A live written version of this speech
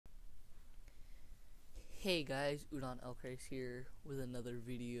Hey guys, Udon Elkrice here with another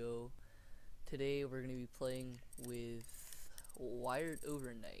video. Today we're going to be playing with Wired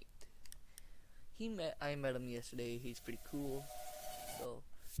Overnight. I met him yesterday, he's pretty cool. So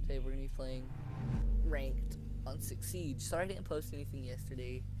today we're going to be playing ranked on 6 Siege. Sorry I didn't post anything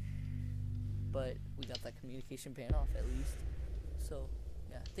yesterday, but we got that communication ban off at least. So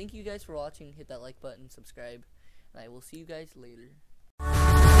yeah, thank you guys for watching, hit that like button, subscribe, and I will see you guys later.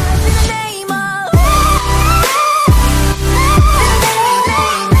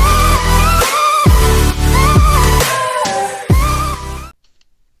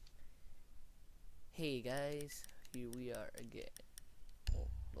 Hey guys, here we are again.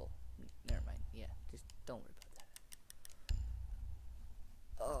 Well, never mind. Yeah, just don't worry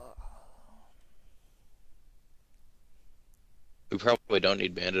about that. We probably don't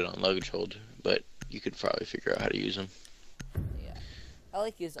need Bandit on luggage hold, but you could probably figure out how to use them. Yeah, I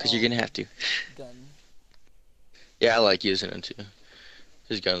like his. Because you're gonna have to. Gun. Yeah, I like using it too.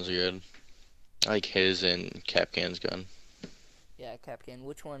 His guns are good. I like his and Kapkan's gun. Yeah, Kapkan.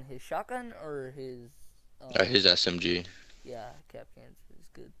 Which one? His shotgun or his? His SMG. Yeah, Kapkan's is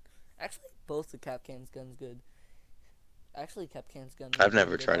good. Actually, both the Kapkan's guns good. Actually, Kapkan's gun. I've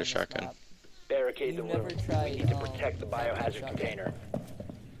never tried a shotgun. Barricade the room. Tried, we need to protect the biohazard container.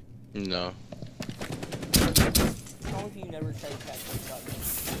 No. How long have you never tried Kapkan's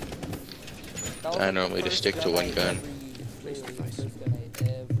shotgun? I normally just stick to one gun.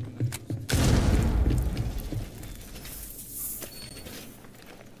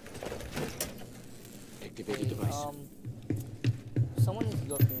 Activate the device. Someone needs to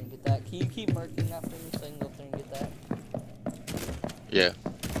go up there and get that. Can you keep marking that for me so I can go up there and get that? Yeah.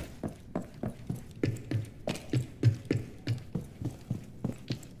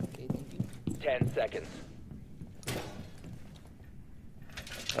 Okay, thank you. 10 seconds.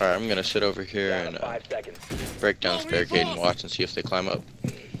 Alright, I'm gonna sit over here and 5 seconds. break down this barricade and watch and see if they climb up.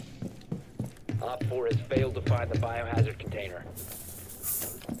 Op 4 has failed to find the biohazard container.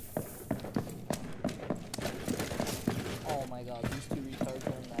 Oh my god, these two retards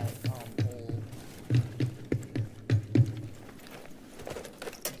are in that hole.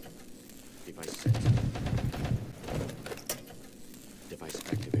 Device set. Device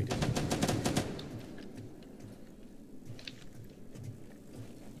activated.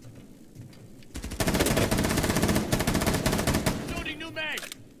 Loading new mag.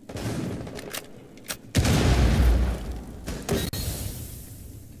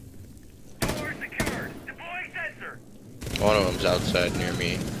 Door secured. Deploying sensor. One of them's outside near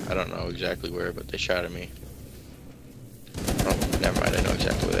me. I don't know exactly where, but they shot at me. Oh, never mind. I know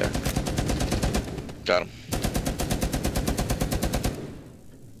exactly where they are. Got him.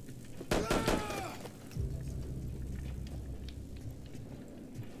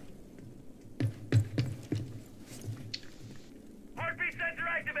 Heartbeat sensor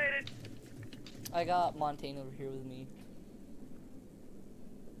activated. I got Montaigne over here with me.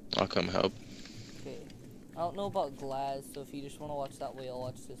 I'll come help. Okay. I don't know about Glaz, so if you just want to watch that way, I'll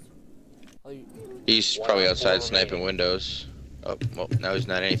watch this. Oh, He's probably outside sniping windows. Oh, well, now he's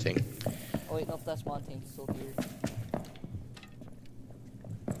not anything. oh wait, nope, that's Montaigne still here.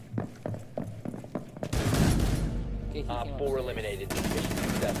 Okay, he Op came 4 upstairs. eliminated. Mission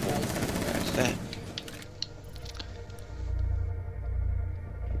successful. Nice. That's that.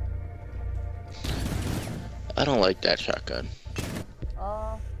 I don't like that shotgun.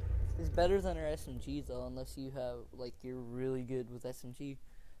 It's better than our SMG though, unless you have, like, you're really good with SMG.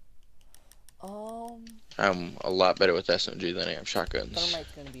 I'm a lot better with SMG than I am shotguns.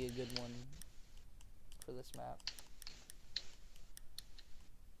 Thermite's gonna be a good one for this map.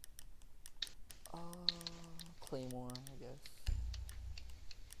 Claymore, I guess.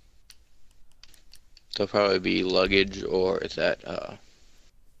 There'll probably be luggage or it's that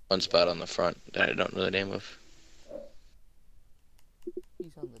one spot on the front that I don't know the name of.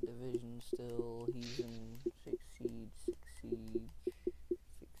 He's on the division still. He's in 6 Siege, 6 Siege,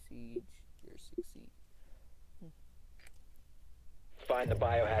 6 Siege. You're 6 Siege. Find the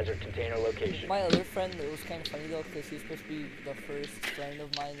biohazard container location. My other friend, it was kind of funny though, because he's supposed to be the first friend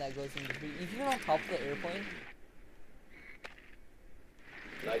of mine that goes into the. You can on top of the airplane.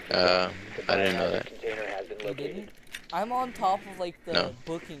 Nice I didn't know that. Container has been You located. didn't? I'm on top of like the No.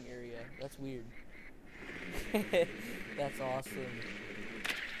 booking area. That's weird. That's awesome.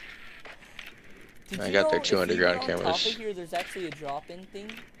 Did I you got know their 2 if you underground get on cameras. Top of here, there's actually a drop-in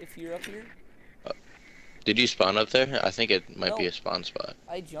thing if you're up here. Did you spawn up there? I think it might be No. a spawn spot.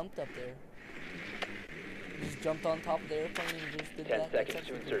 I jumped up there. Just jumped on top of the airplane and just did 10 that. seconds That's to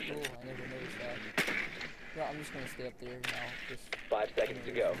actually pretty insertion. cool. I never noticed that. No, I'm just gonna stay up there now. Just 5 seconds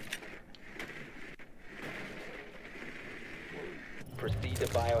to go. Proceed to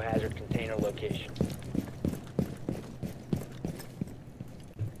biohazard container location.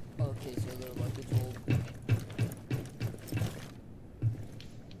 Okay, so they're like it's old.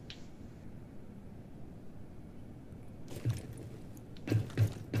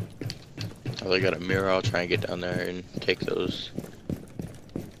 Oh, they got a mirror. I'll try and get down there and take those.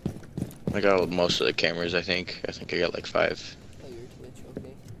 I got most of the cameras, I think. I think I got like 5. Oh, your Twitch,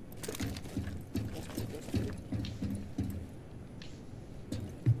 okay. That's good, that's good.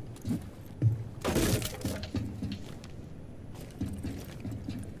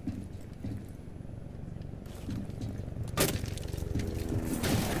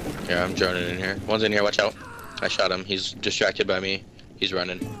 Yeah, I'm droning in here. One's in here, watch out. I shot him. He's distracted by me. He's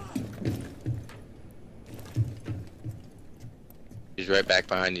running. He's right back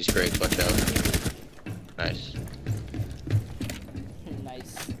behind these crates, watch out. Nice.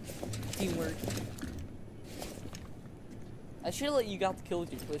 Nice. Teamwork. I should have let you got the kill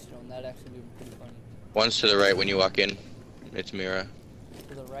with your Twitch drone. That'd actually be pretty funny. One's to the right when you walk in. It's Mira.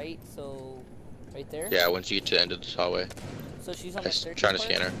 To the right, so right there? Yeah, once you get to the end of this hallway. So she's on I'm the staircase trying to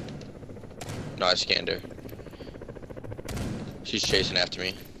part? scan her. No, I scanned her. She's chasing after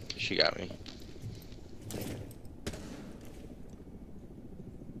me. She got me.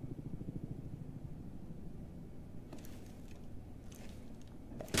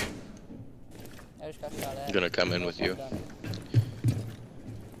 I just got shot at. I'm gonna come in with you. Done.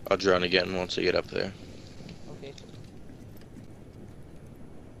 I'll drone again once I get up there. Okay.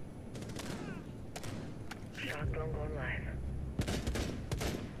 Shotgun gone live.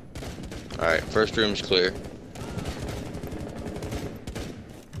 Alright, first room's clear.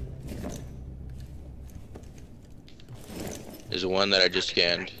 There's one that I just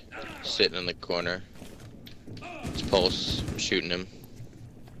scanned, sitting in the corner. It's Pulse. I'm shooting him.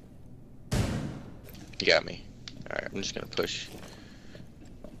 He got me. Alright, I'm just gonna push.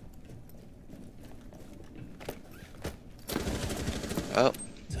 Oh.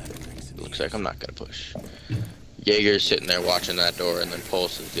 Looks like I'm not gonna push. Jaeger's sitting there watching that door, and then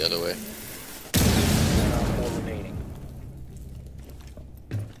Pulse is the other way. 4 remaining.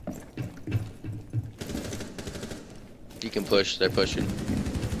 You can push, they're pushing.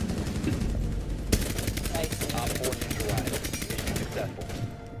 Nice. Op 4 neutralized. Mission successful.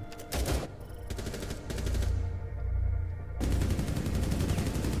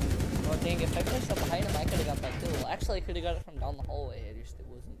 Well, dang, if I pushed up behind him, I could have got that kill. Actually, I could have got it from down the hallway. I just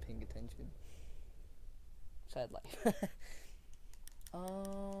wasn't paying attention. Sad life.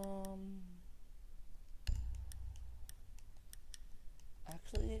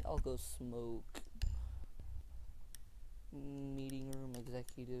 Actually, I'll go smoke. Meeting room,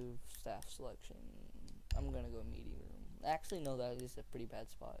 executive, staff selection. I'm gonna go meeting room. Actually, no, that is a pretty bad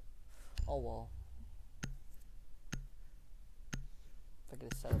spot. Oh well. If I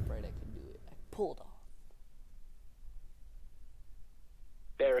get it set up right, I can do it. I pulled off.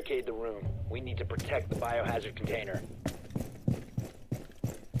 Barricade the room. We need to protect the biohazard container.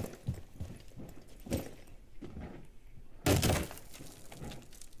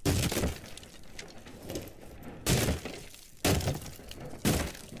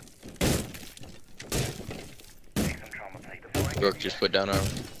 York just put down armor.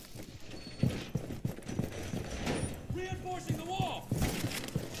 Reinforcing the wall.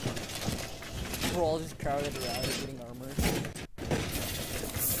 We're all just crowded around and getting armor.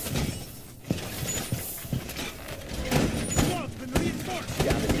 Wall's been reinforced.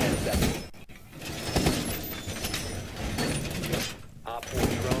 Down to 10 seconds. Op 4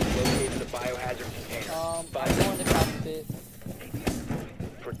 drone located the biohazard container. I'm going to cockpit.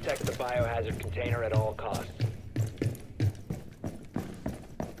 Protect the biohazard container at all costs.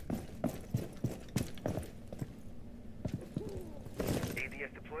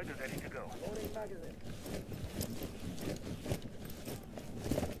 ADS deployed and ready to go.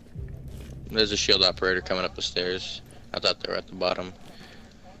 There's a shield operator coming up the stairs. I thought they were at the bottom.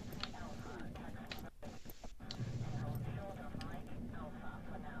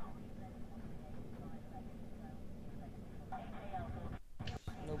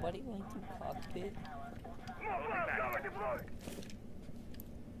 Nobody went to cockpit.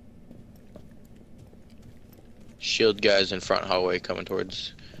 Shield guys in front hallway coming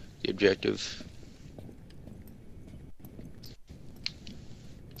towards the objective.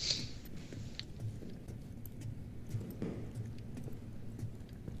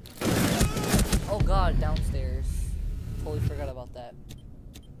 Oh god, downstairs. Totally forgot about that.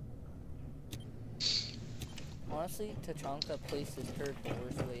 Honestly, Tachanka placed his turret the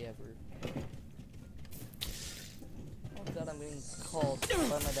worst way ever. Oh god, I'm being called by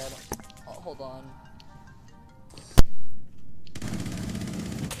my dad. Oh, hold on.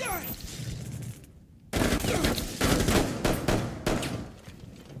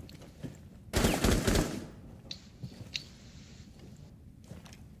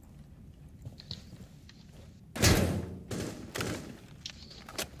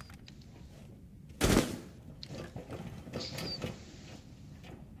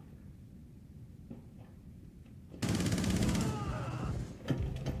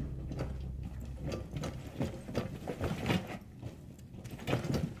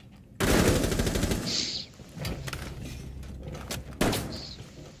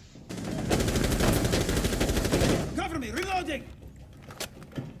 Cover me! Reloading!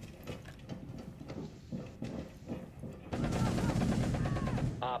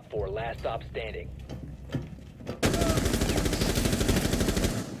 Op 4, last stop standing.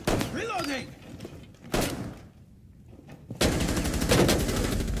 Reloading!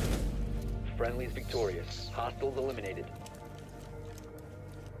 Friendly's victorious. Hostiles eliminated.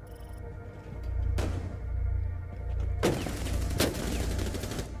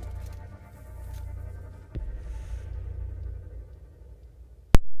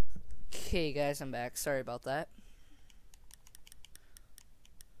 Okay, guys, I'm back. Sorry about that.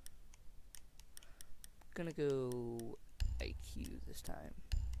 Gonna go IQ this time.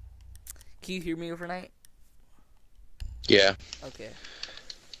 Can you hear me overnight? Yeah, Okay.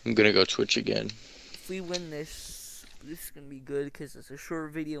 I'm gonna go Twitch again. If we win this, this is gonna be good because it's a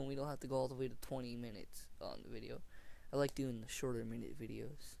short video and we don't have to go all the way to 20 minutes on the video. I like doing the shorter minute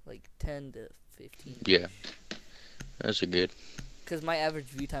videos, like 10 to 15. Yeah, that's a good. Because my average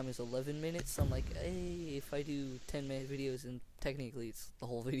view time is 11 minutes, so I'm like, hey, if I do 10-minute videos, and technically it's the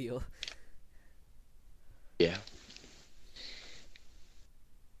whole video. Yeah.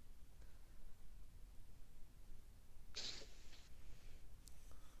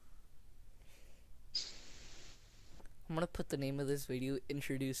 I'm gonna put the name of this video,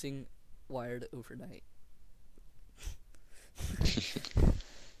 introducing Wired Overnight.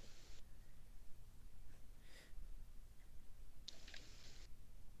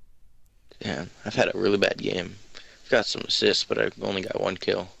 Damn, I've had a really bad game. I've got some assists, but I've only got 1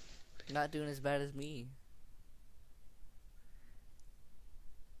 kill. Not doing as bad as me.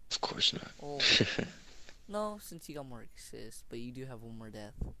 Of course not. Oh, no, since you got more assists, but you do have 1 more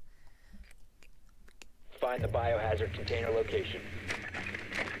death. Find the biohazard container location.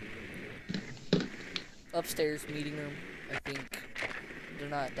 Upstairs, meeting room, I think. They're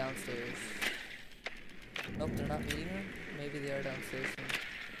not downstairs. Nope, they're not meeting room. Maybe they are downstairs.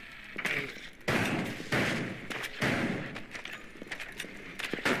 Wait.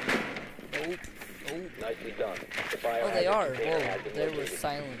 Nope. Nope. Nicely done. The Oh, they biohazard are. container Whoa, has been they were located.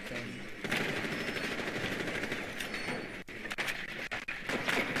 silent then.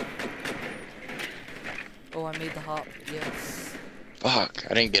 Oh, I made the hop. Yes. Fuck,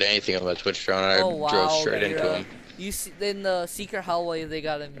 I didn't get anything on my Twitch drone. I Oh wow. drove straight Rayra. into him. You see, in the secret hallway, they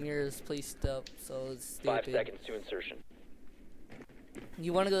got a mirrors placed up, so it's 5 stupid. seconds to insertion.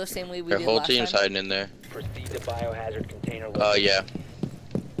 You want to go the same way we Their did whole last team's time? hiding in there. Proceed to biohazard container Oh, location.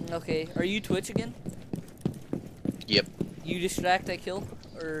 yeah. Okay. Are you Twitch again? Yep. You distract, I kill,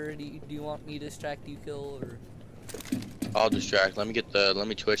 or do you want me to distract, you kill, or? I'll distract. Let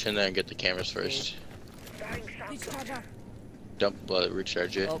me Twitch in there and get the cameras first. Don't let it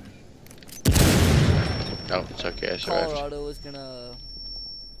recharge it. Oh. Oh, it's okay, I survived. Colorado is gonna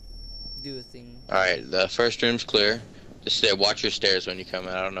do a thing. Alright, the first room's clear. Watch your stairs when you come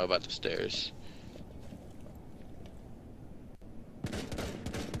in. I don't know about the stairs.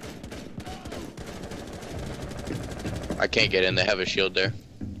 I can't get in. They have a shield there.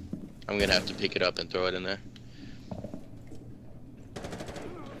 I'm gonna have to pick it up and throw it in there.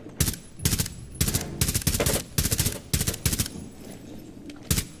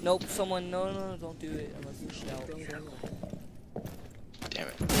 Nope. Someone. No, don't do it unless you shout. Damn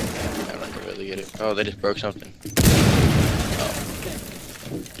it. I'm not gonna really get it. Oh, they just broke something.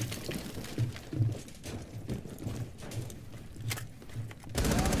 Oh.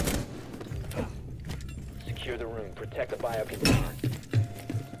 Secure the room. Protect the bio container.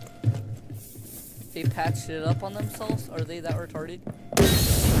 They patched it up on themselves. Are they that retarded?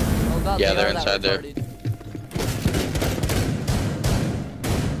 Oh god, Yeah, they they're are that inside there. retarded.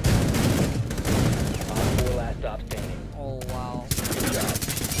 Op 4 last stop standing. Oh wow. Good job.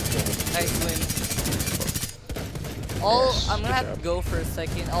 Nice win. I'm gonna have to go for a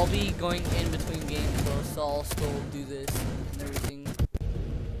second. I'll be going in between games though, so I'll still do this and everything.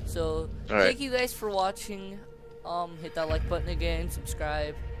 So Alright. thank you guys for watching. Hit that like button again,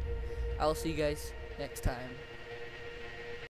 subscribe. I'll see you guys next time.